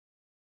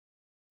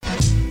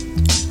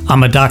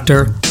I'm a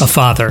doctor, a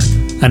father,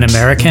 an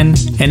American,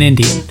 an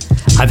Indian.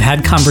 I've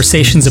had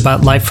conversations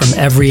about life from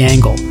every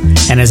angle,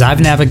 and as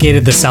I've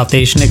navigated the South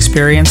Asian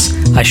experience,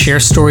 I share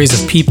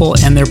stories of people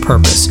and their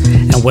purpose,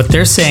 and what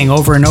they're saying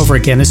over and over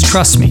again is,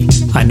 trust me,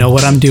 I know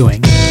what I'm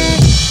doing.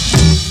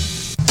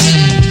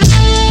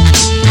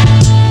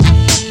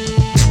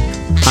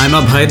 I'm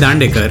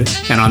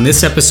Abhay and on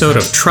this episode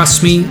of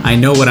Trust Me, I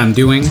Know What I'm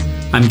Doing,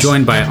 I'm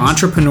joined by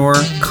entrepreneur,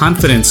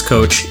 confidence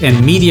coach,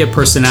 and media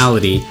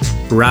personality,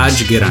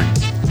 Raj Girn.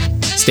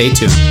 Stay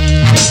tuned.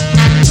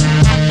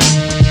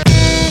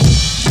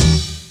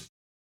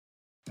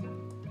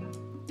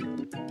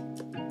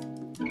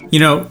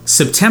 You know,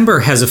 September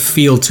has a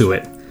feel to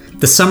it.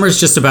 The summer's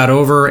just about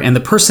over, and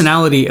the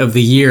personality of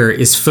the year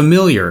is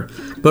familiar,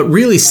 but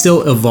really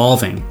still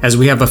evolving, as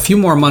we have a few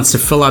more months to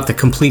fill out the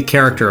complete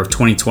character of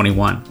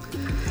 2021.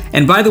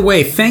 And by the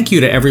way, thank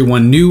you to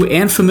everyone new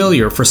and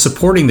familiar for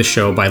supporting the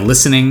show by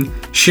listening,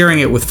 sharing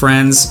it with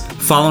friends,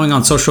 following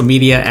on social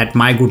media at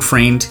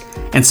MyGoodFriend,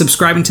 and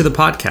subscribing to the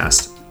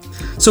podcast.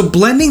 So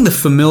blending the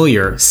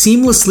familiar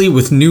seamlessly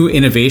with new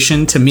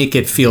innovation to make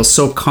it feel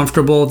so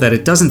comfortable that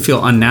it doesn't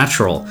feel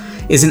unnatural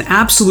is an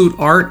absolute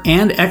art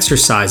and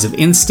exercise of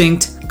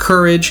instinct,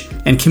 courage,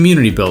 and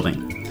community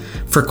building.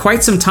 For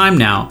quite some time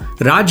now,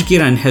 Raj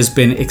Girn has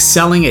been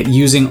excelling at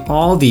using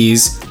all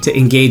these to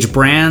engage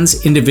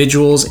brands,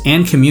 individuals,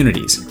 and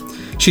communities.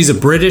 She's a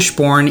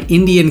British-born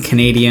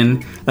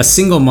Indian-Canadian, a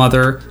single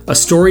mother, a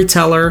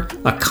storyteller,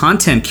 a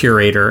content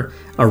curator,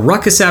 a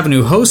Ruckus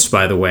Avenue host,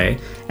 by the way,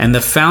 and the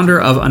founder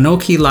of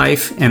ANOKHI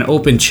Life and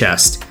Open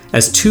Chest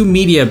as two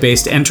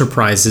media-based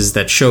enterprises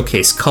that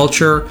showcase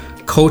culture,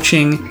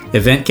 coaching,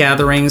 event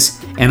gatherings,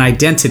 and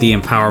identity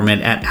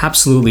empowerment at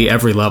absolutely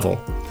every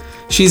level.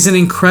 She's an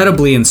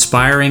incredibly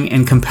inspiring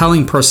and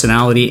compelling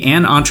personality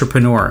and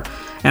entrepreneur,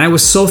 and I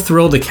was so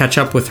thrilled to catch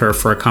up with her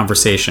for a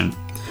conversation.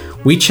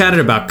 We chatted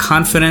about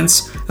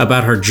confidence,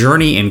 about her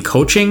journey in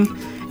coaching,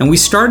 and we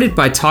started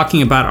by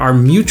talking about our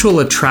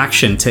mutual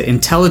attraction to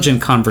intelligent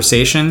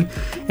conversation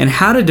and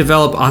how to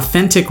develop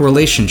authentic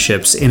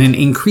relationships in an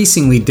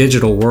increasingly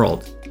digital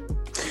world.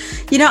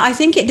 You know, I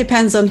think it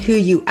depends on who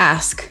you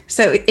ask.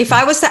 So if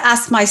I was to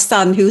ask my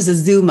son, who's a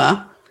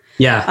Zoomer,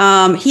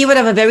 he would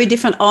have a very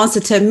different answer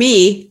to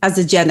me as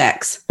a Gen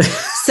X.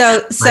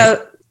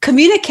 So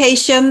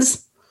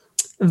communications,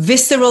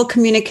 visceral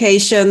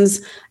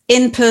communications,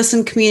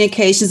 in-person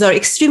communications are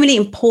extremely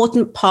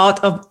important part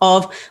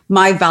of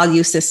my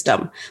value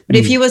system. But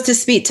if you was to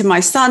speak to my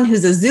son,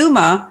 who's a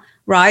Zoomer,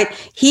 right,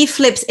 he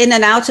flips in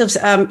and out of,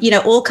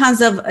 all kinds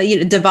of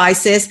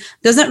devices,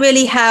 doesn't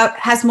really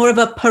has more of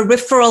a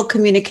peripheral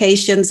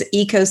communications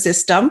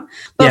ecosystem.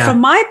 But from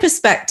my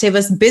perspective,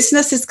 as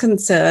business is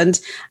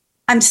concerned,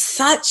 I'm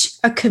such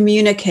a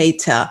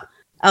communicator,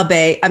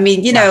 Abhay. I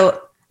mean,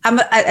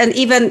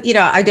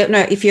 I don't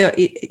know if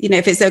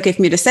if it's okay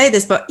for me to say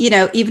this, but,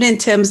 even in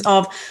terms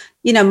of,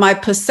 my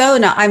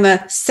persona, I'm a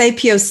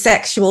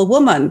sapiosexual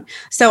woman.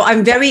 So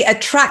I'm very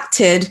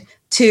attracted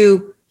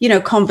to,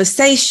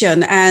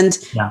 conversation and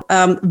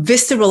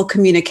visceral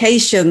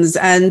communications.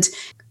 And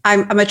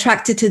I'm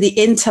attracted to the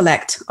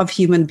intellect of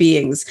human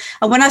beings.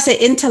 And when I say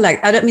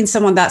intellect, I don't mean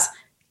someone that's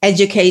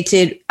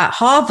educated at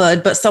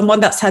Harvard, but someone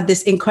that's had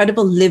this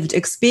incredible lived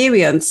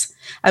experience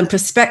and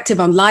perspective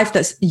on life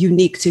that's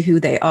unique to who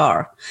they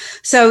are.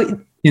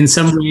 So in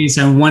some ways,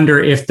 I wonder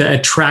if the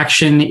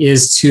attraction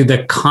is to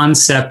the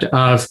concept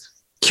of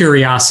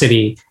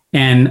curiosity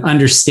and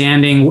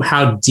understanding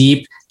how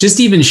deep, just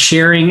even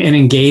sharing an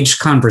engaged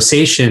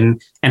conversation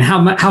and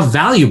how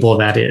valuable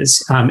that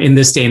is in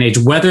this day and age,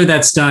 whether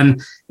that's done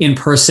in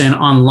person,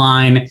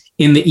 online,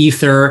 in the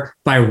ether,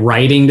 by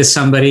writing to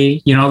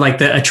somebody, like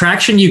the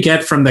attraction you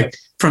get from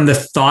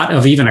the thought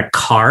of even a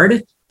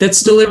card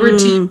that's delivered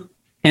to you,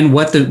 and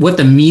what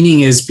the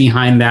meaning is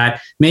behind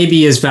that may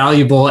be as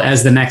valuable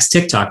as the next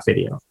TikTok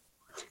video.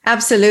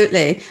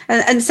 Absolutely.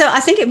 And so I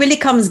think it really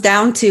comes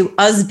down to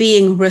us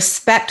being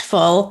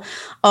respectful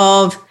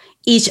of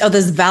each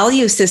other's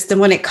value system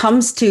when it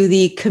comes to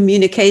the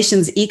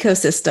communications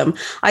ecosystem.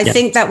 I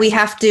think that we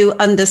have to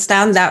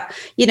understand that,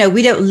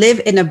 we don't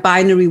live in a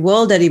binary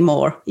world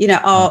anymore.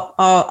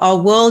 Our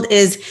world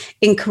is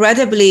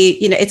incredibly,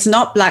 it's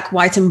not black,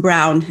 white, and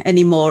brown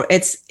anymore.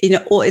 It's,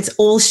 it's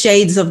all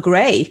shades of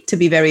gray, to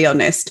be very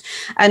honest.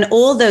 And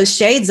all those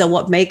shades are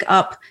what make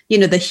up,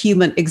 the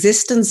human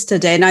existence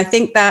today. And I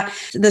think that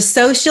the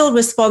social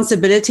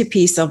responsibility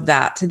piece of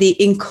that, the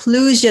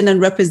inclusion and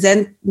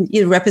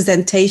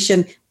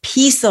representation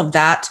piece of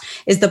that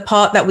is the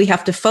part that we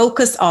have to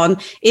focus on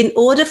in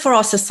order for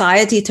our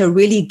society to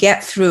really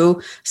get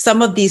through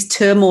some of these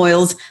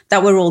turmoils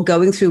that we're all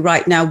going through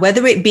right now,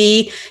 whether it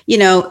be,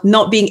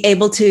 not being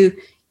able to,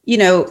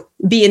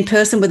 be in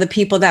person with the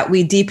people that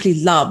we deeply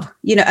love,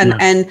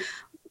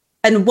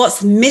 and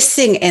what's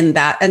missing in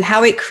that and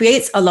how it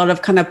creates a lot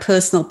of kind of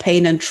personal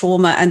pain and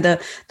trauma and the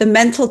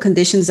mental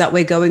conditions that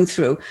we're going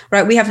through,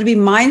 right? We have to be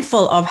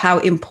mindful of how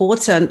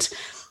important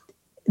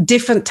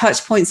different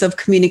touch points of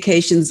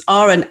communications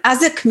are. And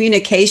as a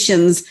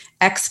communications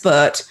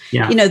expert.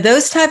 Yeah.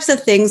 Those types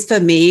of things for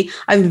me,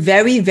 I'm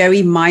very,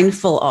 very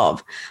mindful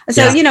of.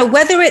 So,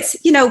 whether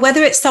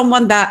it's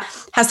someone that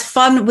has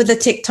fun with a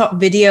TikTok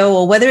video,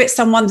 or whether it's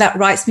someone that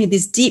writes me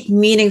this deep,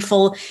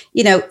 meaningful,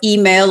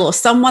 email, or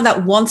someone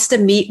that wants to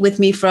meet with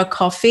me for a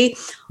coffee.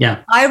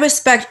 Yeah. I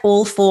respect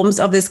all forms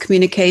of this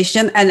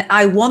communication, and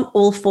I want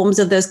all forms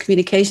of those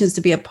communications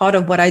to be a part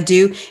of what I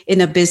do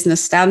in a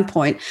business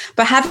standpoint.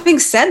 But having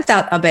said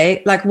that,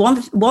 Abhay, like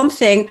one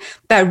thing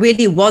that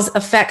really was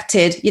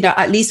affected,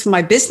 at least from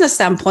my business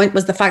standpoint,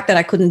 was the fact that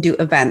I couldn't do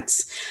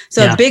events.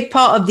 So a big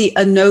part of the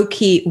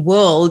ANOKHI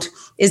world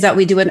is that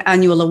we do an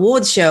annual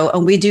awards show,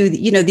 and we do,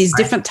 these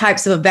different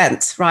types of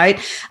events, right?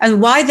 And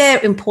why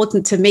they're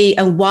important to me,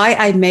 and why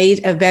I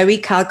made a very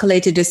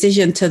calculated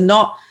decision to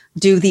not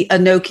do the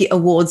ANOKHI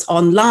Awards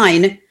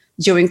online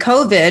during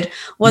COVID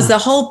was the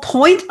whole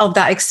point of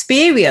that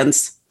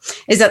experience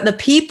is that the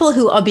people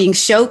who are being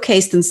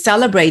showcased and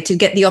celebrated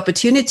get the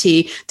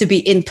opportunity to be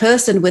in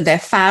person with their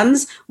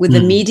fans, with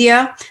the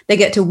media. They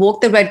get to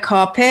walk the red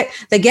carpet.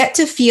 They get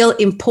to feel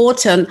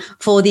important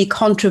for the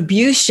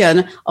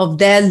contribution of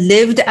their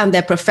lived and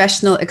their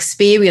professional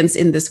experience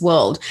in this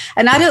world.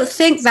 And I don't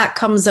think that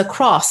comes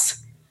across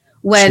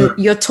when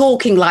you're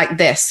talking like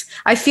this.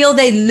 I feel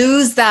they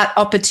lose that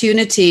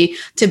opportunity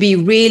to be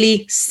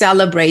really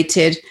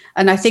celebrated.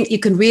 And I think you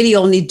can really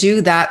only do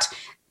that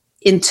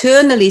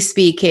internally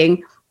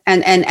speaking,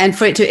 and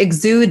for it to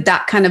exude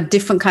that kind of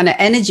different kind of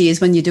energy is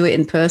when you do it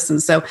in person.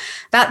 So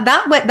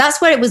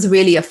that's where it was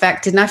really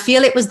affected. And I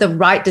feel it was the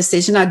right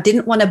decision. I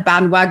didn't want to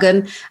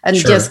bandwagon and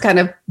just kind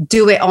of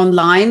do it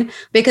online,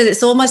 because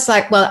it's almost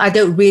like, well, I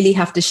don't really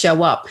have to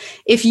show up.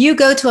 If you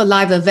go to a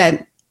live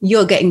event,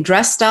 you're getting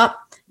dressed up,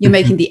 you're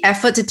making the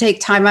effort to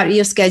take time out of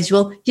your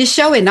schedule, you're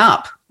showing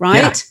up.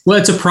 Right. Yeah. Well,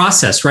 it's a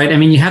process, right? I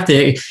mean, you have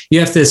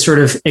to sort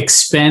of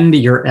expend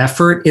your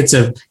effort. It's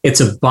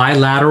a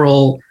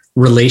bilateral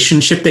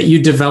relationship that you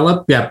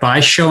develop by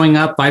showing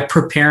up, by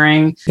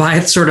preparing, by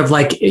sort of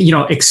like,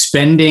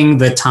 expending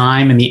the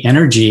time and the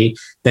energy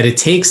that it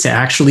takes to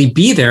actually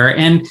be there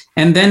and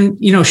then,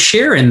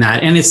 share in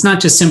that. And it's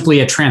not just simply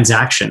a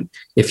transaction,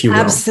 if you will.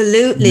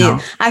 Absolutely.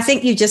 I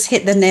think you just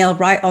hit the nail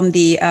right on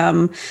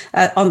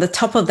the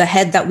top of the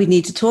head that we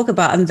need to talk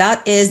about. And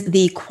that is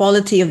the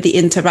quality of the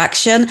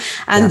interaction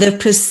and the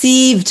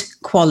perceived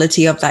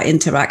quality of that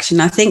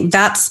interaction. I think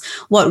that's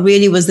what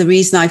really was the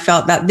reason I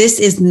felt that this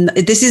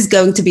is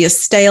going to be a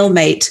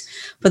stalemate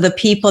for the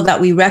people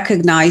that we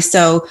recognize.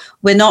 So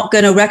we're not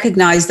going to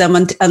recognize them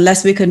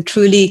unless we can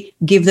truly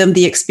give them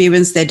the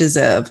experience they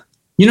deserve.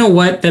 You know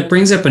what? That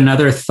brings up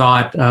another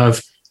thought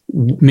of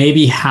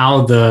maybe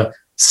how the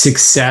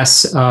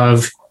success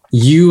of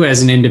you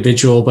as an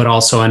individual, but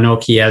also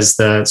ANOKHI as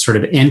the sort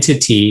of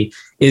entity,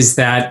 is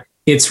that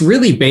it's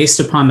really based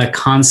upon the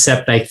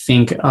concept, I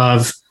think,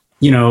 of,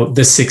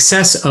 the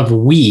success of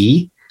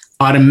we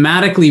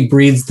automatically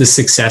breeds the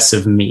success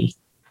of me.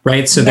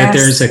 Right. So that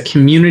there's a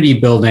community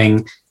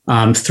building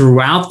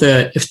throughout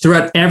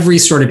every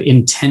sort of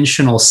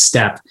intentional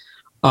step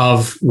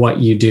of what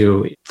you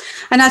do.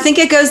 And I think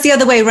it goes the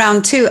other way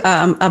around too,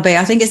 Abhay.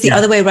 I think it's the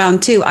other way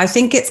around too. I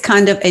think it's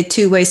kind of a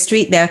two-way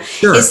street there.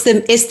 Sure. It's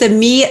the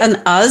me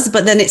and us,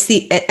 but then it's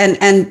the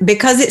and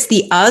because it's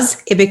the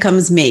us, it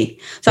becomes me.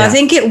 So I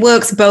think it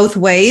works both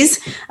ways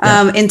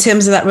in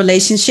terms of that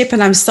relationship.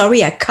 And I'm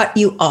sorry I cut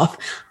you off.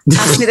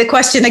 Ask me the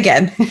question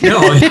again. No,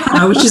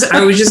 I was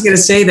just going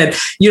to say that,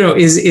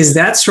 is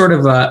that sort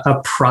of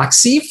a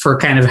proxy for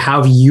kind of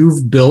how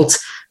you've built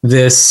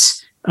this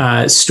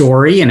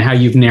story and how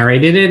you've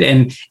narrated it,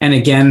 and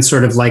again,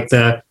 sort of like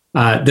the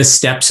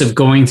steps of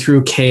going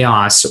through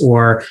chaos,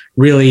 or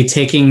really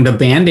taking the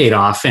Band-Aid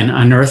off and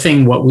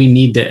unearthing what we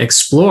need to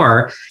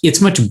explore.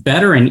 It's much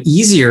better and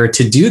easier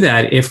to do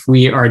that if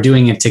we are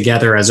doing it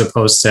together as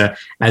opposed to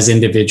as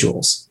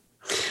individuals.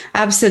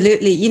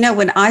 Absolutely.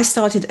 When I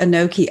started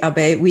ANOKHI,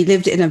 Abhay, we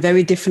lived in a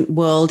very different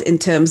world in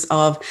terms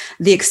of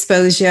the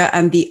exposure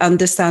and the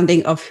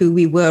understanding of who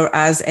we were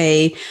as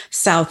a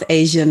South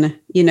Asian,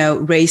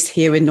 race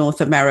here in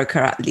North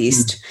America, at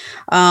least.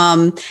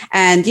 And,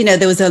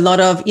 there was a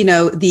lot of,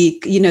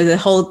 the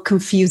whole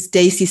confused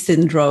Daisy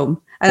syndrome.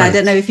 And I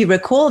don't know if you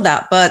recall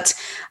that, but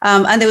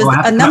and there was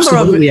a number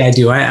absolutely of.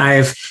 Absolutely,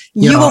 I do.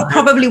 You were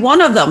probably one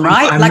of them,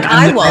 right?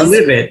 I was. I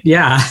live it,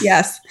 yeah.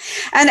 Yes,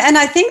 and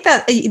I think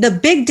that the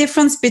big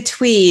difference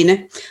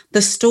between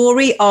the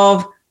story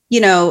of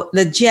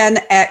the Gen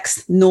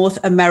X North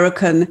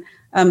American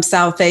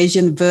South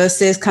Asian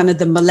versus kind of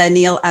the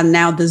millennial and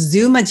now the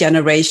Zoomer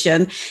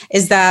generation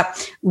is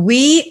that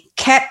we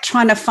kept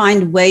trying to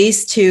find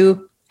ways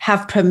to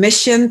have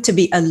permission to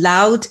be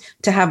allowed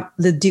to have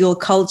the dual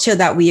culture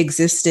that we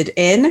existed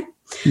in.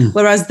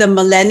 Whereas the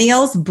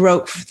millennials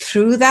broke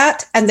through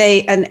that,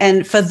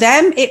 and for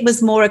them it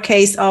was more a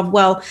case of,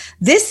 well,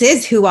 this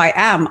is who I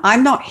am.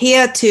 I'm not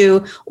here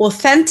to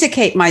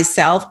authenticate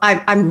myself.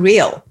 I'm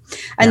real.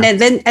 And then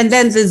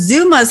the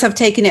Zoomers have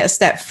taken it a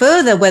step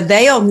further, where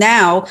they are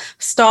now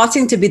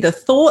starting to be the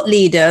thought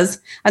leaders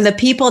and the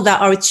people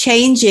that are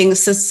changing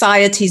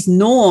society's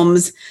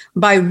norms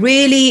by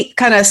really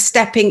kind of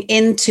stepping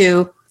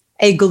into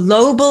a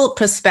global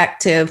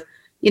perspective,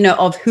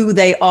 of who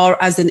they are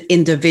as an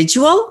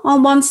individual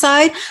on one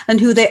side and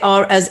who they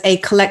are as a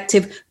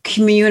collective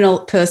communal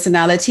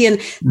personality. And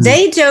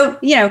they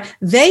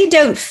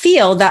don't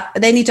feel that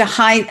they need to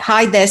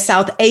hide their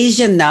South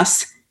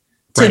Asianness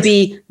to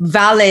be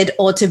valid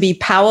or to be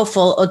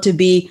powerful or to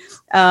be,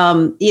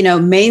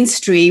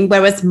 mainstream.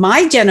 Whereas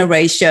my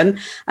generation,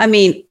 I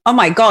mean, oh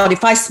my God,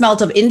 if I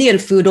smelt of Indian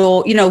food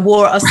or,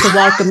 wore a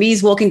salwar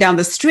kameez walking down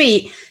the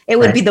street, it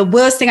would be the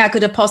worst thing I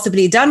could have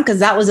possibly done, because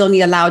that was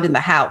only allowed in the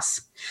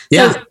house.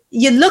 Yeah. So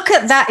you look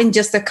at that in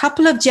just a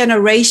couple of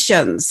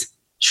generations.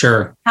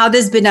 Sure. How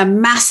there's been a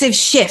massive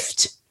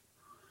shift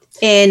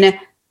in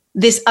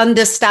this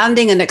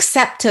understanding and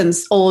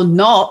acceptance or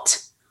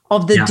not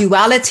of the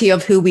duality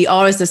of who we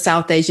are as a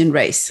South Asian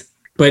race.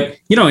 But,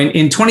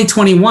 in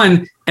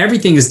 2021,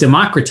 everything is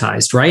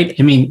democratized, right?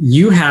 I mean,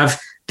 you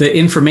have the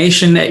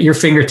information at your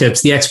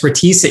fingertips, the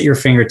expertise at your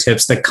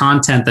fingertips, the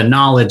content, the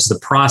knowledge, the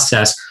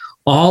process,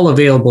 all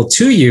available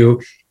to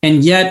you.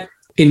 And yet,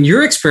 in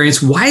your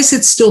experience, why is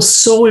it still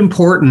so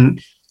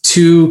important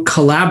to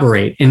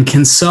collaborate and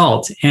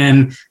consult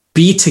and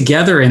be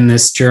together in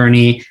this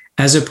journey,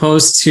 as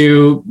opposed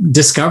to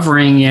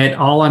discovering it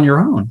all on your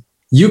own?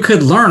 You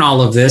could learn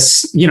all of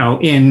this,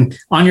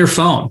 on your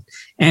phone,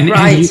 and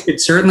you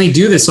could certainly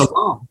do this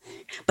alone.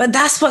 But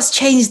that's what's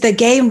changed the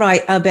game,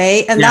 right,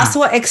 Abhay? And that's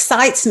what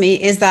excites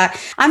me, is that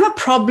I'm a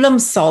problem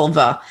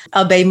solver,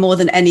 Abhay, more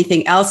than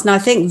anything else. And I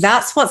think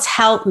that's what's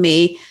helped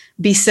me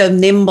be so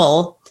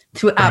nimble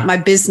throughout my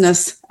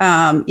business,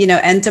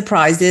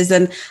 enterprises.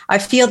 And I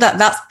feel that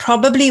that's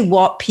probably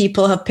what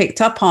people have picked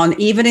up on,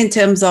 even in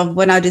terms of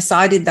when I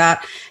decided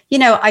that,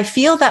 I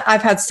feel that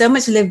I've had so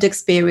much lived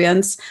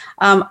experience.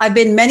 I've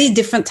been many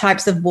different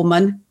types of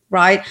woman,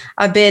 right?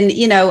 I've been,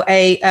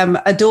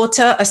 a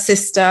daughter, a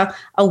sister,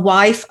 a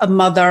wife, a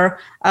mother,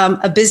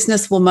 a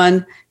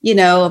businesswoman,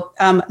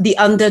 the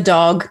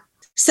underdog.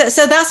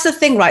 So that's the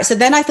thing, right? So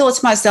then I thought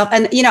to myself,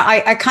 and,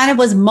 I kind of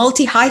was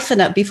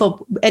multi-hyphenate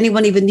before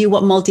anyone even knew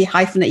what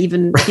multi-hyphenate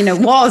even,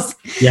 was.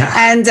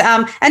 And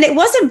it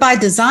wasn't by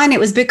design. It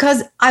was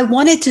because I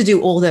wanted to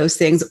do all those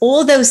things.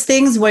 All those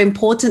things were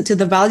important to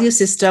the value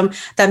system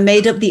that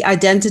made up the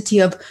identity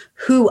of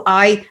who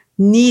I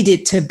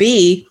needed to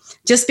be.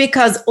 Just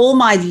because all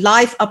my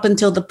life up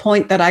until the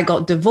point that I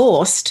got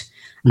divorced,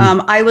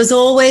 I was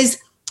always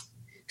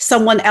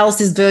someone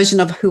else's version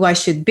of who I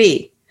should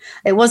be.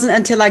 It wasn't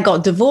until I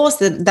got divorced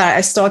that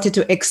I started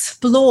to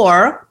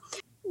explore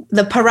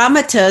the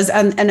parameters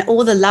and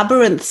all the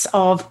labyrinths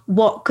of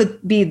what could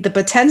be the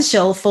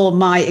potential for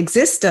my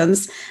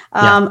existence.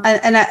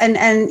 ANOKHI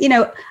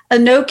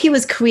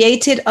was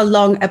created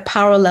along a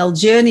parallel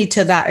journey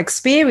to that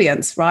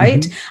experience,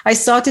 right? I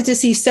started to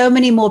see so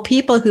many more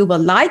people who were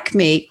like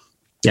me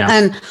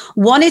and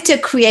wanted to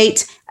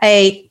create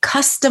a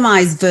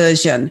customized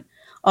version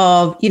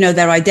of,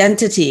 their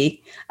identity.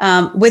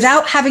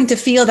 Without having to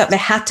feel that they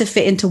had to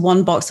fit into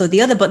one box or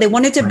the other, but they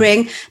wanted to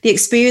bring the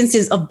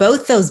experiences of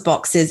both those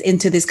boxes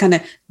into this kind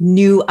of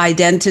new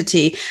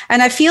identity.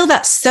 And I feel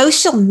that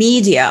social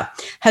media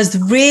has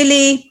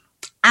really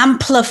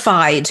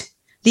amplified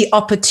the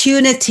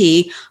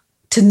opportunity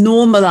to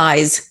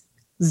normalize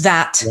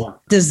that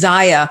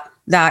desire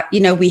that,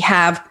 we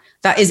have,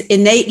 that is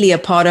innately a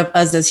part of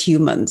us as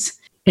humans.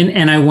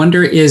 And I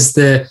wonder, is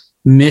the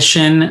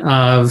mission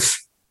of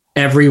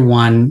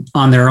everyone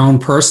on their own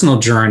personal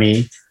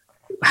journey,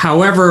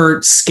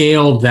 however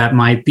scaled that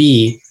might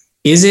be,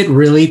 is it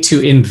really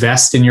to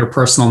invest in your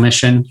personal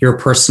mission, your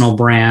personal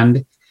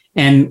brand?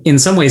 And in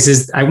some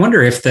ways, I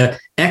wonder if the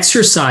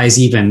exercise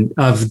even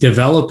of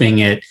developing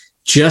it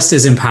just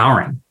is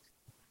empowering.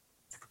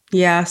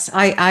 Yes,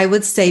 I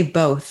would say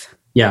both.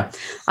 Yeah.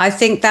 I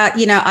think that,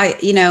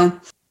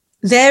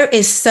 there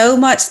is so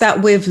much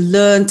that we've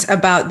learned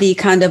about the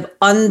kind of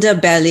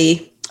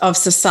underbelly of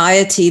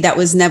society that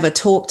was never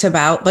talked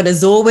about, but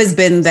has always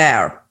been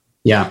there.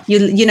 Yeah.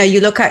 You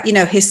look at,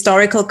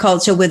 historical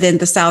culture within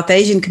the South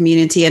Asian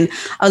community and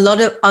a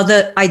lot of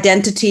other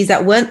identities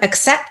that weren't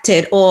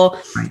accepted or,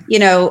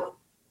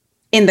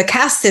 in the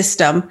caste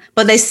system,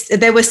 but they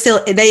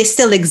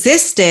still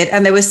existed,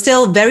 and they were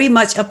still very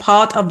much a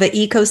part of the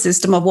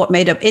ecosystem of what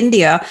made up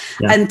India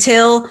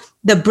until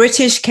the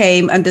British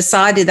came and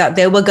decided that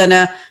they were going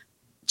to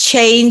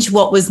change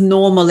what was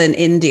normal in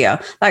India.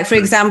 Like, for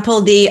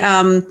example, the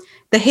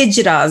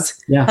Hijras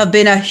have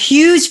been a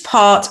huge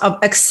part of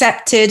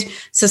accepted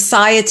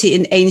society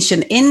in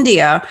ancient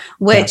India,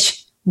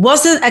 which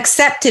wasn't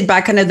accepted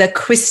by kind of the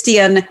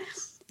Christian,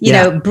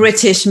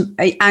 British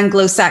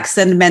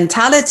Anglo-Saxon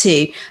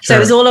mentality. So Sure. it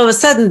was all of a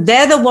sudden,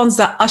 they're the ones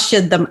that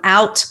ushered them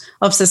out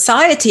of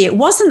society. It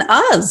wasn't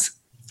us.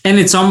 And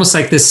it's almost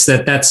like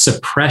that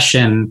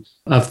suppression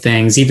of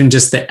things, even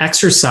just the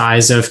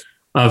exercise of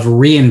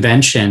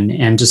reinvention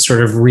and just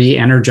sort of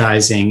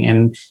re-energizing,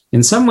 and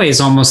in some ways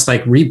almost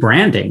like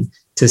rebranding,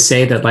 to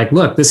say that, like,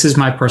 look, this is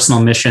my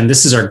personal mission.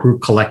 This is our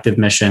group collective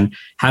mission.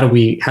 How do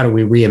we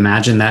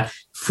reimagine that?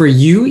 For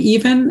you,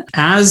 even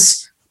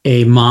as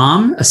a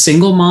mom, a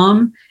single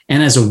mom,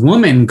 and as a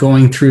woman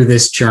going through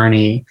this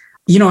journey,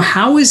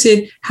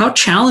 how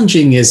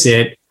challenging is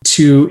it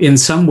to, in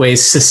some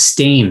ways,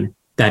 sustain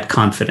that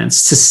confidence,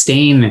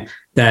 sustain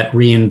that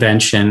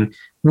reinvention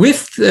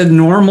with the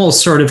normal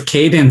sort of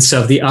cadence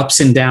of the ups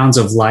and downs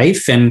of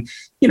life? And,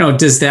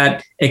 does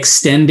that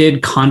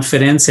extended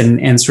confidence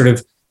and sort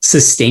of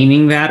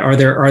sustaining that, are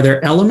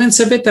there elements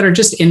of it that are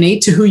just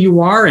innate to who you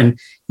are, and,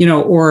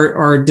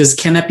 or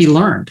can that be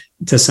learned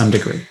to some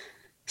degree?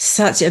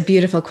 Such a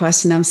beautiful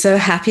question. I'm so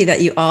happy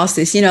that you asked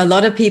this. A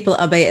lot of people,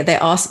 Abhay, they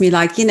ask me,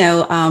 like,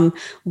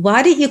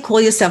 why did you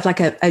call yourself like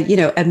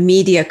a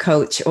media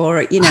coach,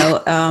 or,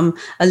 a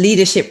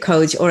leadership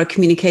coach, or a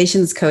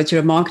communications coach, or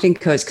a marketing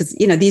coach? Because,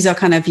 these are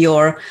kind of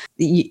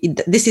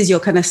this is your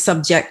kind of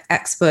subject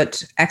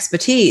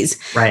expertise.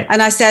 Right.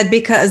 And I said,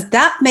 because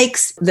that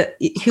makes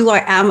who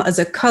I am as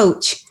a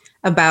coach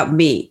about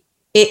me.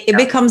 It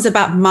becomes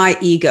about my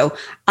ego.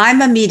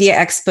 I'm a media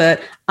expert.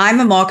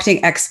 I'm a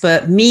marketing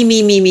expert.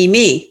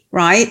 Me,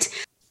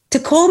 right? To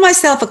call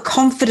myself a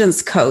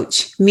confidence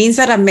coach means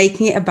that I'm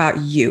making it about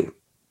you.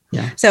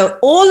 Yeah. So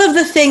all of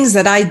the things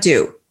that I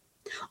do,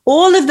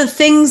 all of the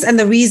things and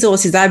the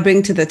resources I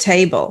bring to the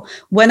table,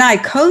 when I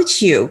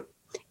coach you,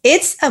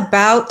 it's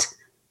about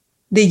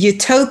the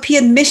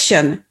utopian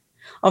mission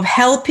of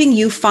helping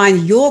you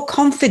find your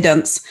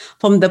confidence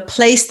from the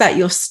place that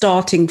you're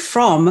starting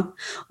from,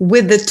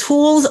 with the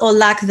tools or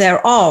lack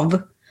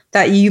thereof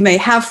that you may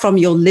have from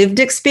your lived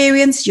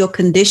experience, your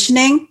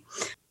conditioning,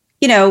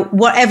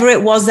 whatever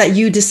it was that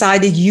you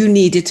decided you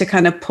needed to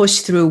kind of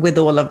push through with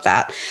all of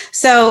that.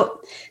 So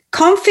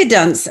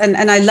confidence,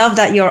 and I love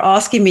that you're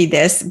asking me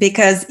this,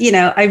 because,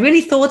 I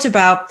really thought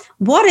about,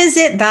 what is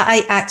it that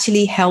I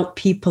actually help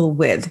people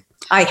with?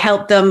 I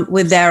help them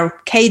with their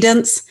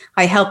cadence.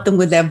 I help them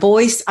with their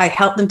voice. I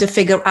help them to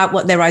figure out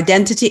what their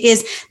identity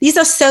is. These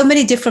are so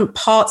many different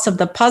parts of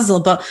the puzzle,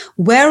 but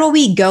where are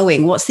we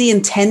going? What's the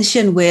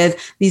intention with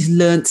these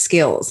learned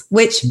skills?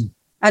 Which,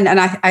 and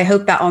I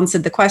hope that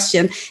answered the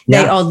question.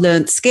 Yeah. They are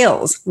learned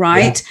skills,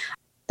 right?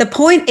 Yeah. The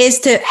point is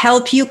to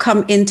help you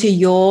come into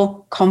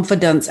your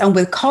confidence. And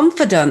with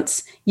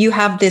confidence, you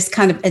have this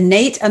kind of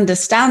innate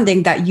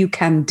understanding that you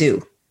can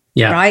do.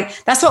 Yeah.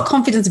 Right. That's what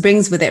confidence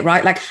brings with it,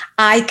 right? Like,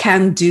 I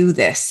can do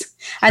this.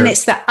 And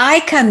it's the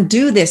I can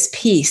do this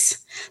piece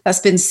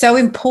that's been so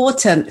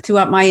important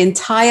throughout my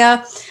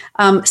entire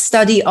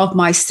study of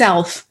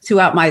myself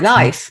throughout my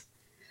life,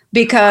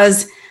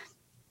 because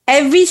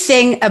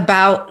everything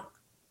about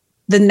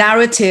the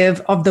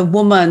narrative of the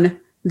woman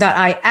that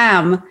I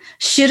am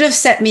should have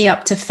set me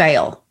up to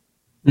fail.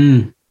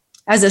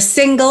 As a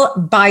single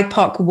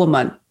BIPOC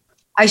woman,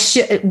 I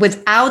should,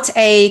 without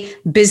a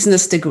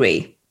business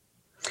degree,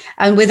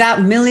 and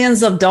without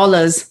millions of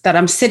dollars that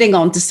I'm sitting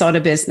on to start a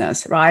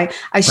business, right?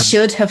 I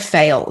should have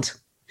failed.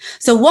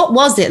 So what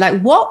was it?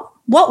 Like, what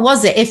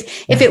was it?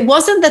 If it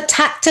wasn't the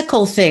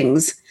tactical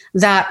things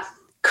that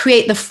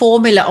create the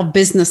formula of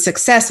business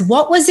success,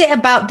 what was it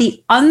about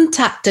the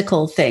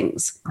untactical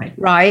things,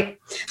 right?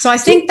 So I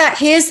think that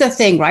here's the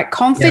thing, right?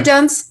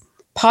 Confidence,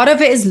 part of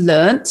it is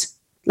learned,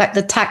 like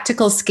the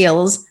tactical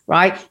skills,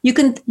 right? You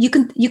can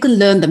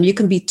learn them. You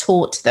can be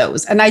taught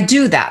those. And I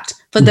do that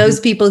for those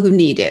people who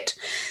need it.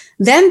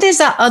 Then there's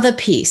that other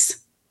piece,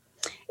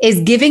 is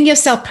giving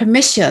yourself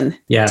permission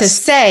to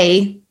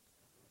say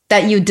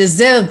that you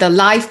deserve the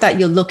life that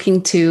you're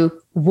looking to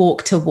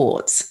walk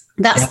towards.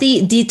 That's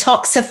the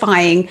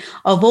detoxifying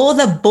of all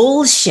the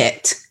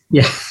bullshit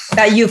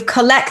that you've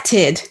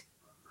collected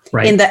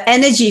in the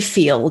energy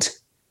field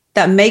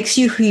that makes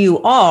you who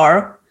you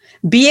are,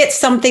 be it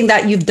something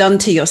that you've done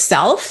to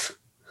yourself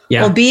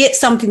or be it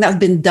something that's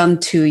been done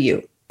to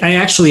you. I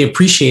actually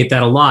appreciate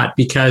that a lot,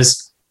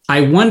 because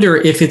I wonder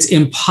if it's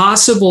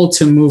impossible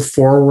to move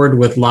forward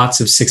with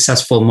lots of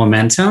successful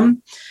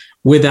momentum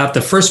without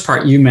the first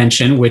part you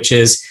mentioned, which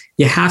is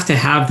you have to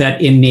have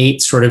that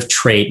innate sort of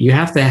trait. You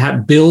have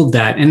to build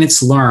that, and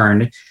it's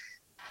learned.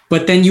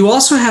 But then you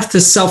also have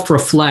to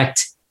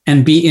self-reflect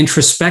and be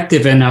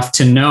introspective enough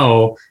to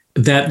know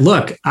that,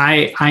 look,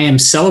 I am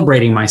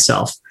celebrating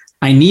myself.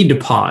 I need to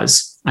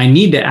pause. I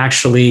need to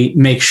actually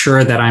make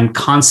sure that I'm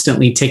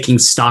constantly taking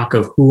stock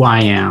of who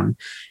I am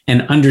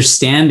and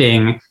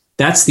understanding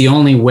that's the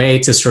only way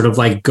to sort of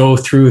like go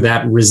through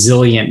that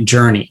resilient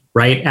journey,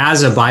 right?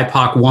 As a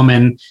BIPOC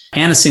woman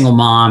and a single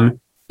mom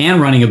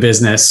and running a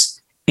business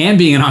and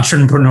being an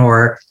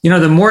entrepreneur,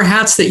 the more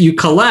hats that you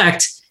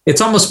collect, it's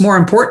almost more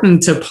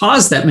important to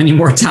pause that many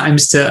more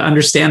times to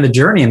understand the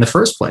journey in the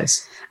first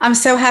place. I'm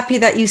so happy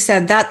that you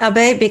said that,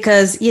 Abhay,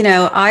 because,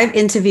 I've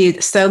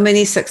interviewed so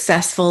many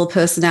successful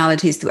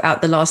personalities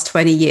throughout the last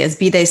 20 years,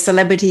 be they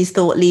celebrities,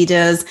 thought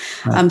leaders,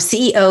 right.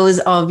 CEOs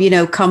of,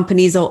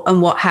 companies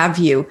and what have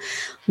you.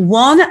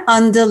 One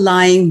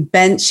underlying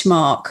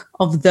benchmark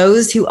of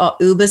those who are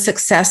uber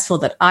successful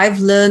that I've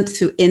learned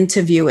through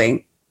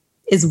interviewing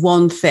is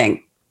one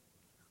thing.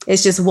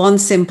 It's just one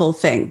simple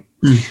thing.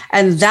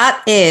 And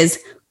that is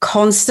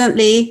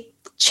constantly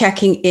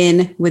checking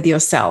in with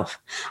yourself.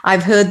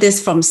 I've heard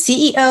this from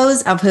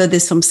CEOs, I've heard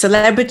this from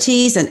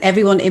celebrities and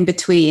everyone in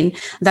between,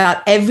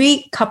 that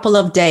every couple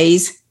of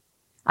days,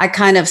 I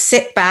kind of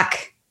sit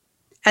back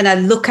and I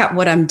look at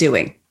what I'm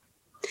doing.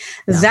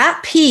 Yeah.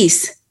 That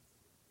piece,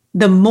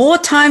 the more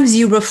times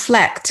you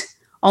reflect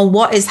on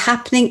what is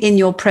happening in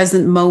your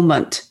present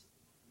moment,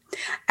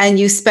 and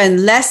you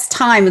spend less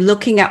time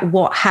looking at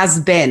what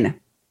has been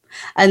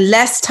and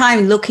less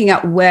time looking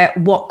at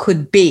what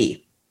could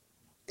be.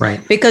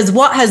 Right. Because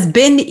what has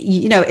been,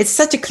 it's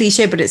such a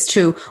cliche, but it's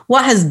true.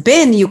 What has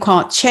been, you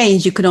can't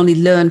change. You can only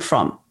learn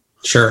from.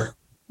 Sure.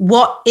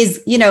 What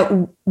is,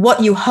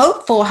 what you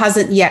hope for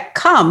hasn't yet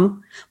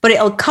come, but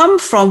it'll come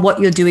from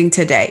what you're doing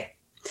today.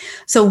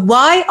 So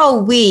why are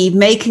we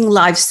making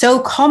life so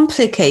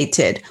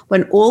complicated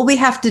when all we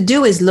have to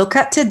do is look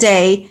at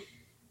today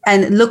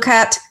and look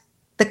at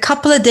the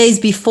couple of days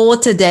before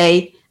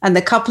today and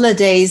the couple of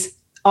days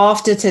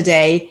after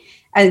today,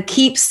 and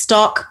keep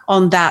stock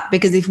on that?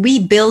 Because if we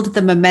build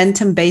the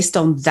momentum based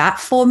on that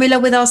formula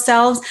with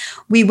ourselves,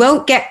 we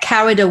won't get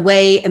carried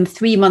away. And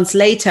 3 months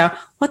later,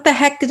 what the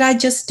heck did I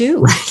just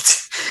do?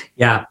 Right.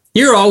 Yeah.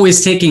 You're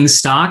always taking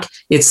stock.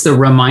 It's the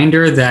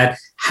reminder that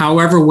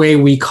however way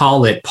we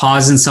call it,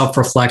 pause and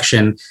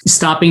self-reflection,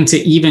 stopping to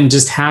even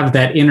just have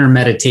that inner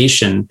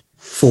meditation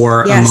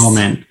for a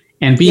moment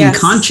and being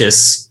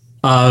conscious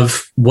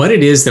of what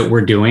it is that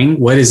we're doing.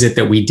 What is it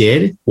that we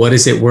did? What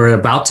is it we're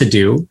about to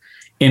do?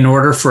 In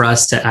order for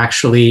us to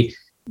actually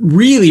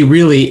really,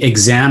 really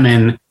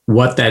examine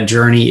what that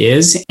journey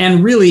is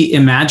and really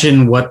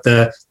imagine what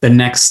the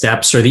next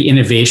steps or the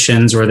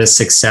innovations or the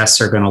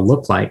success are going to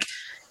look like.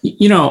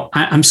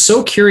 I'm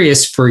so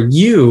curious for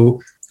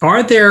you,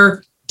 are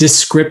there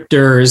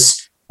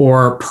descriptors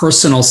or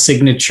personal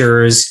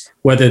signatures,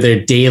 whether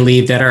they're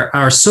daily, that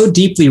are so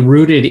deeply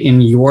rooted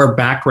in your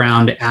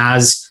background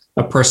as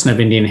a person of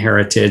Indian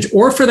heritage,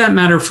 or for that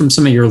matter, from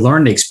some of your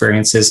learned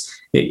experiences?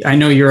 I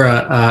know you're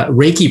a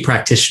Reiki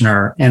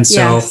practitioner. And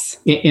so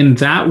in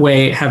that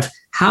way,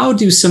 how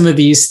do some of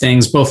these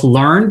things, both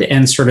learned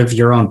and sort of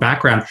your own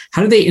background,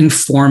 how do they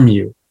inform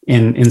you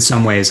in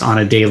some ways on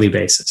a daily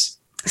basis?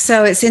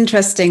 So it's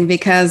interesting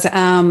because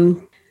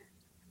the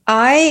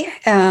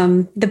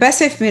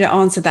best way for me to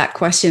answer that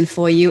question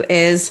for you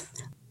is,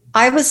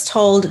 I was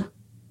told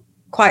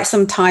quite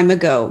some time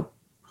ago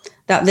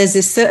that there's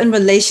this certain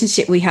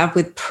relationship we have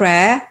with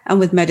prayer and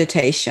with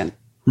meditation.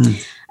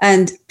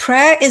 And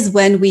prayer is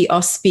when we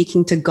are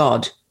speaking to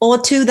God or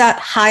to that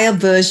higher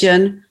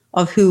version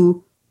of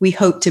who we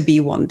hope to be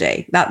one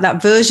day,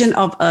 that version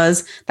of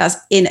us that's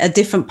in a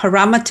different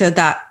parameter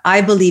that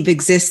I believe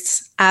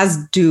exists,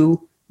 as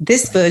do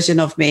this version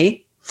of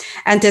me,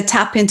 and to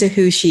tap into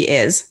who she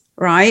is,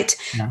 right?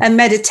 Yeah. And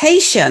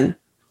meditation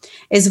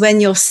is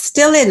when you're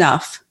still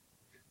enough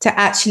to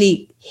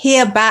actually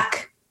hear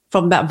back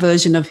from that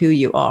version of who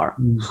you are,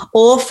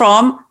 or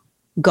from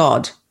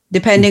God,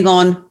 depending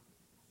on,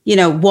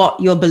 what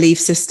your belief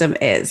system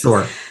is.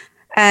 Sure.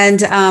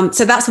 And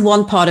so that's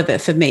one part of it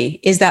for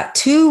me, is that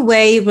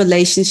two-way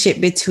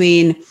relationship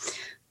between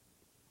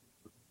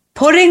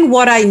putting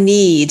what I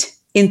need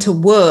into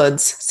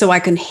words so I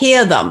can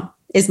hear them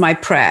is my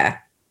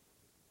prayer.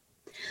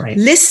 Right.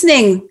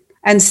 Listening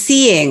and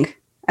seeing,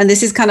 and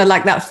this is kind of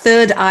like that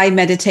third eye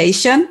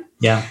meditation.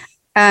 Yeah.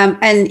 And,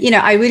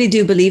 I really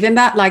do believe in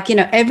that. Like,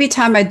 every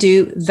time I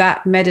do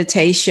that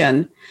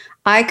meditation,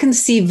 I can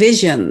see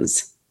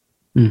visions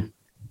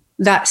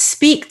that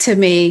speak to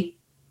me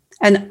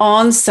and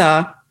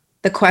answer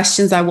the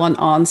questions I want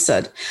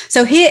answered.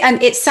 So here,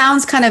 and it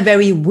sounds kind of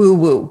very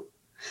woo-woo,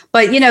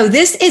 but,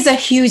 this is a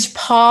huge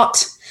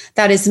part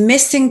that is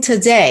missing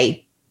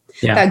today,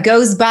 that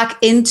goes back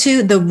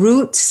into the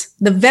roots,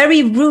 the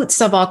very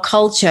roots of our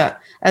culture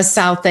as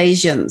South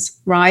Asians,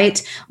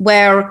 right?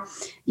 Where,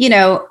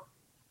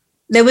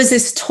 there was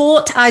this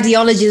taught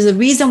ideology. There's a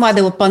reason why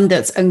there were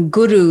pundits and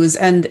gurus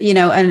and,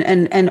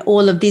 and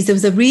all of these. There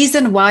was a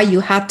reason why you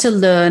had to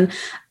learn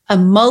a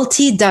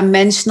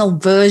multi-dimensional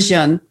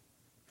version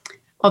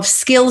of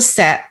skill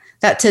set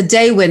that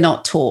today we're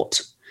not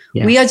taught.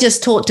 Yeah. We are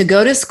just taught to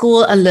go to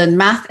school and learn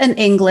math and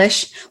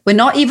English. We're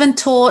not even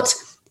taught,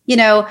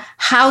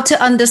 how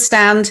to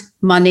understand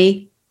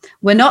money.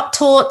 We're not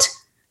taught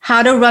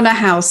how to run a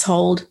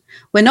household.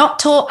 We're not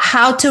taught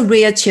how to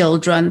rear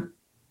children.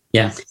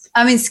 Yeah.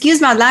 I mean, excuse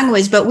my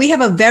language, but we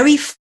have a very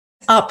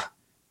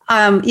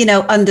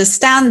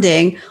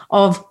understanding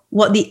of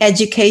what the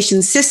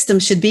education system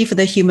should be for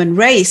the human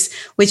race,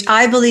 which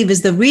I believe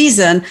is the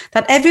reason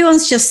that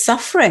everyone's just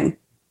suffering.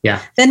 Yeah.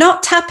 They're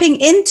not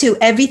tapping into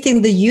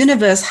everything the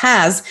universe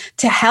has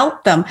to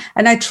help them.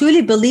 And I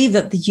truly believe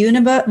that the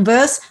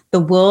universe, the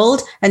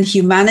world, and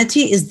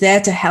humanity is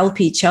there to help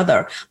each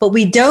other, but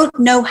we don't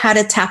know how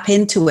to tap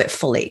into it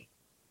fully.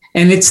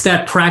 And it's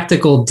that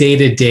practical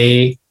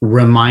day-to-day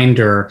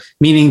reminder,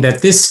 meaning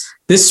that this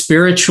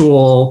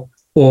spiritual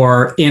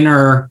or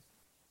inner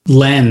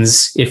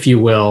lens, if you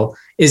will,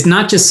 is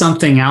not just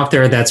something out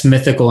there that's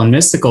mythical and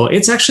mystical.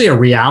 It's actually a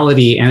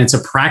reality, and it's a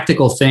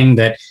practical thing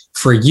that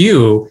for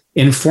you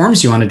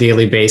informs you on a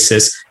daily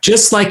basis,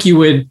 just like you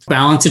would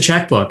balance a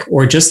checkbook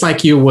or just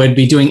like you would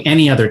be doing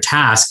any other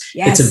task.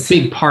 Yes. It's a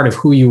big part of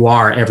who you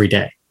are every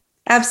day.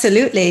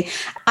 Absolutely.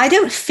 I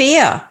don't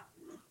fear.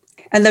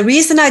 And the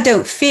reason I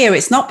don't fear,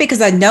 it's not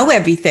because I know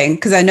everything,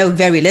 because I know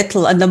very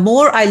little. And the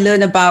more I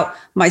learn about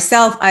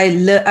myself,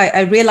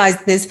 I realize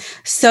there's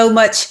so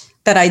much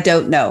that I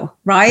don't know,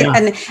 right?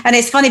 Yeah. And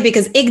it's funny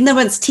because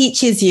ignorance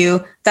teaches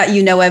you that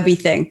you know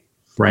everything.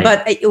 Right.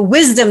 But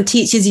wisdom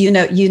teaches you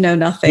know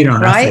nothing,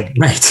 right? Nothing.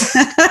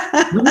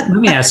 Right. Let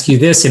me ask you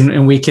this,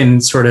 and we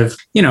can sort of,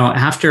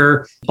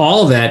 after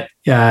all that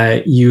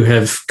you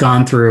have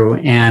gone through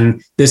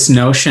and this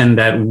notion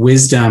that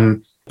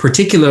wisdom,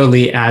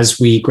 particularly as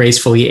we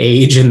gracefully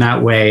age in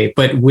that way,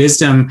 but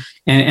wisdom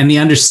and the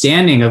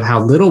understanding of how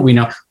little we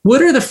know,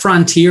 what are the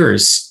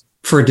frontiers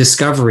for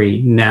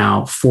discovery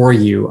now for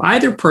you,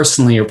 either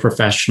personally or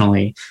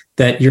professionally,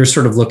 that you're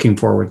sort of looking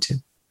forward to?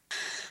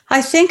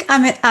 I think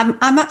I'm at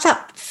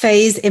that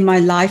phase in my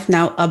life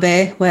now,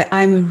 Abhay, where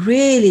I'm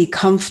really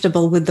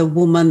comfortable with the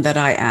woman that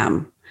I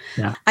am.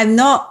 Yeah. I'm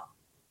not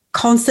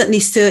constantly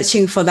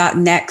searching for that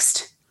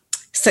next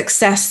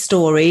success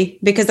story,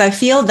 because I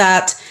feel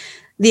that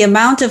the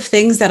amount of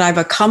things that I've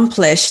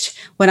accomplished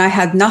when I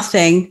had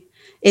nothing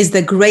is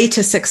the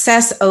greater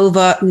success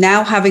over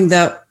now having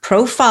the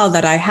profile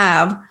that I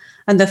have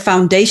and the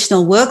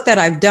foundational work that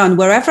I've done.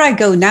 Wherever I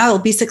go now, it'll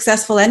be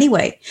successful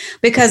anyway,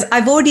 because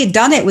I've already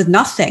done it with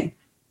nothing.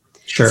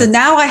 Sure. So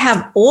now I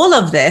have all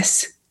of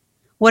this.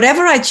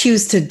 Whatever I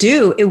choose to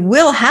do, it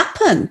will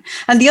happen.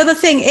 And the other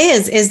thing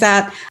is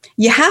that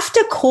you have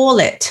to call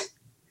it.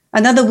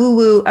 Another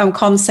woo-woo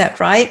concept,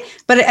 right?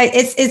 But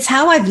it's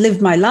how I've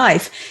lived my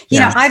life. You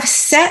know, I've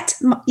set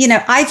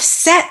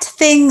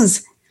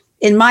things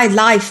in my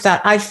life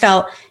that I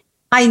felt,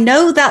 I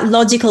know that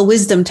logical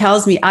wisdom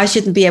tells me I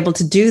shouldn't be able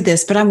to do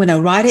this, but I'm going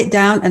to write it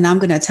down and I'm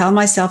going to tell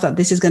myself that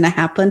this is going to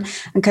happen.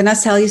 And can I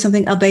tell you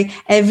something, Abhay?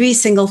 Every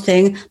single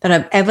thing that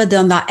I've ever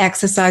done that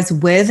exercise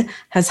with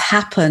has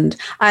happened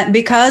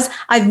because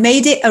I've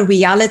made it a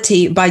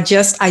reality by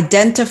just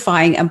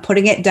identifying and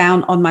putting it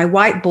down on my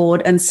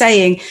whiteboard and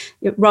saying,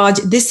 Raj,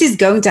 this is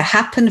going to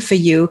happen for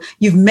you.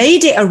 You've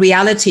made it a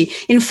reality.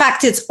 In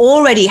fact, it's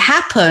already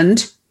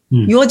happened.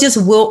 You're just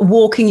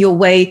walking your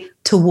way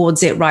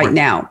towards it right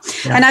now.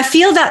 Yeah. And I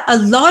feel that a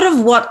lot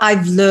of what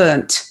I've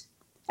learned,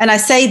 and I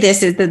say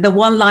this is the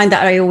one line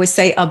that I always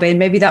say, Abhay, and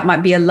maybe that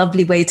might be a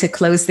lovely way to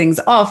close things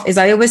off, is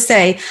I always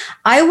say,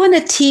 I want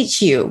to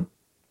teach you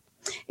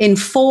in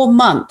 4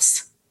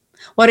 months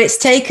what it's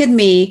taken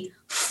me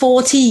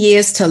 40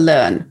 years to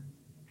learn.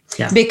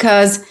 Yeah.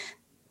 Because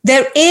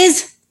there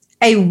is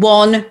a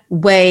one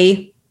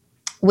way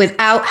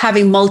without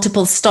having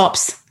multiple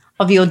stops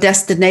of your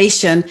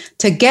destination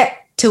to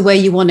get to where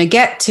you want to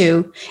get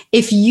to,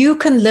 if you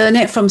can learn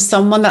it from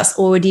someone that's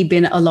already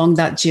been along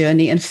that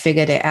journey and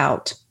figured it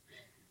out.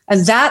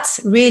 And that's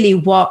really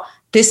what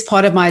this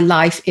part of my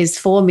life is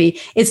for me.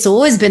 It's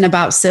always been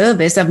about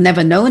service. I've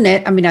never known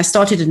it. I mean, I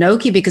started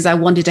ANOKHI because I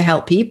wanted to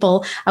help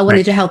people. I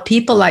wanted to help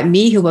people like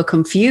me who were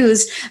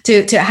confused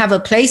to have a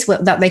place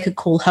that they could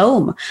call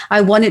home.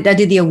 I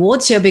did the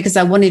award show because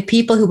I wanted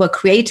people who were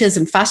creators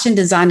and fashion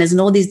designers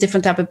and all these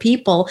different type of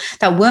people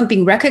that weren't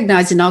being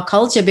recognized in our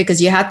culture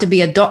because you had to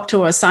be a doctor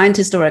or a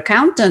scientist or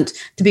accountant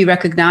to be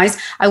recognized.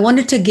 I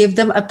wanted to give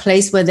them a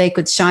place where they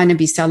could shine and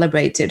be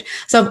celebrated.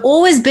 So I've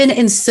always been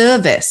in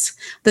service.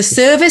 The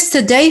service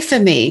today for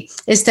me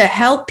is to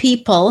help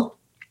people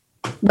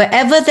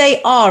wherever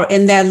they are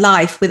in their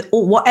life with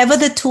whatever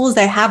the tools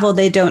they have or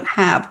they don't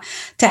have,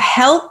 to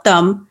help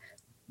them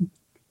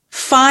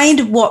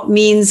find what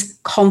means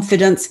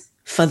confidence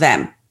for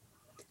them.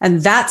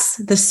 And that's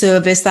the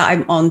service that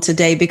I'm on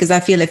today, because I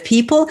feel if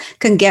people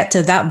can get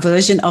to that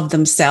version of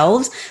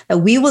themselves, that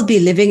we will be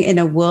living in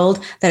a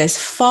world that is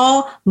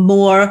far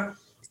more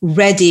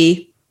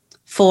ready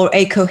for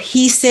a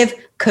cohesive,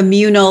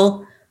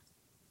 communal,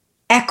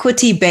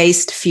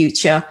 equity-based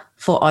future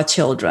for our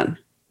children.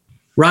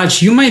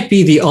 Raj, you might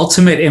be the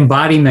ultimate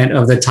embodiment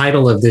of the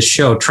title of this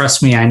show.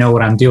 Trust me, I know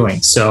what I'm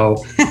doing. So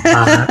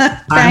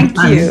Thank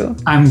you.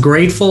 I'm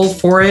grateful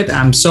for it.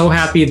 I'm so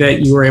happy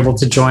that you were able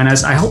to join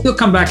us. I hope you'll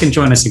come back and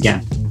join us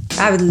again.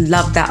 I would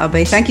love that,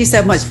 Abhay. Thank you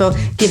so much for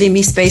giving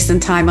me space and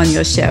time on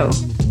your show.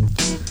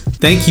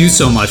 Thank you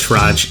so much,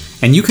 Raj.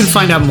 And you can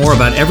find out more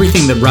about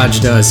everything that Raj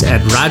does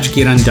at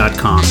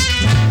rajgirn.com.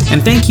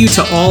 And thank you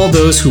to all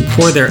those who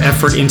pour their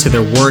effort into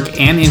their work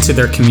and into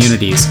their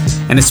communities,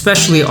 and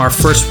especially our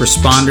first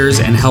responders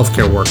and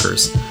healthcare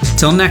workers.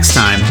 Till next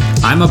time,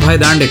 I'm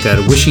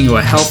Abhay wishing you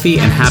a healthy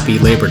and happy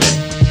Labor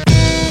Day.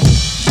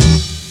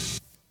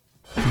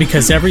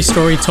 Because every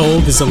story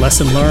told is a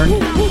lesson learned.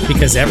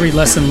 Because every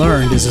lesson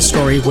learned is a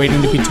story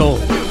waiting to be told.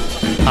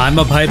 I'm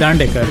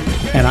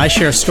Abhay and I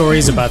share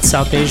stories about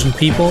South Asian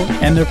people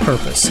and their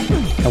purpose.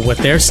 And what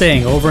they're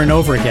saying over and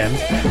over again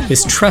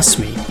is, trust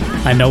me,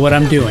 I know what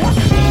I'm doing.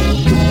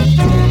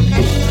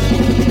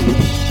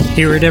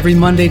 Hear it every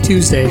Monday,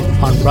 Tuesday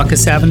on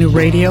Ruckus Avenue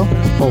Radio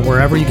or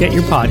wherever you get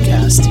your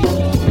podcast.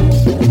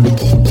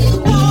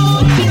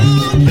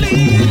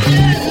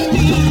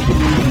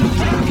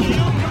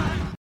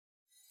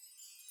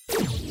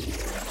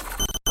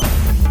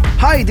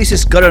 Hi, this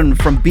is Girn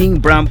from Being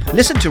Brown.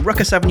 Listen to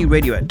Ruckus Avenue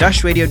Radio at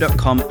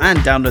dashradio.com and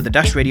download the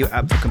Dash Radio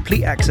app for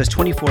complete access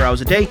 24 hours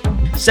a day,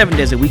 7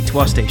 days a week to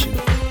our station.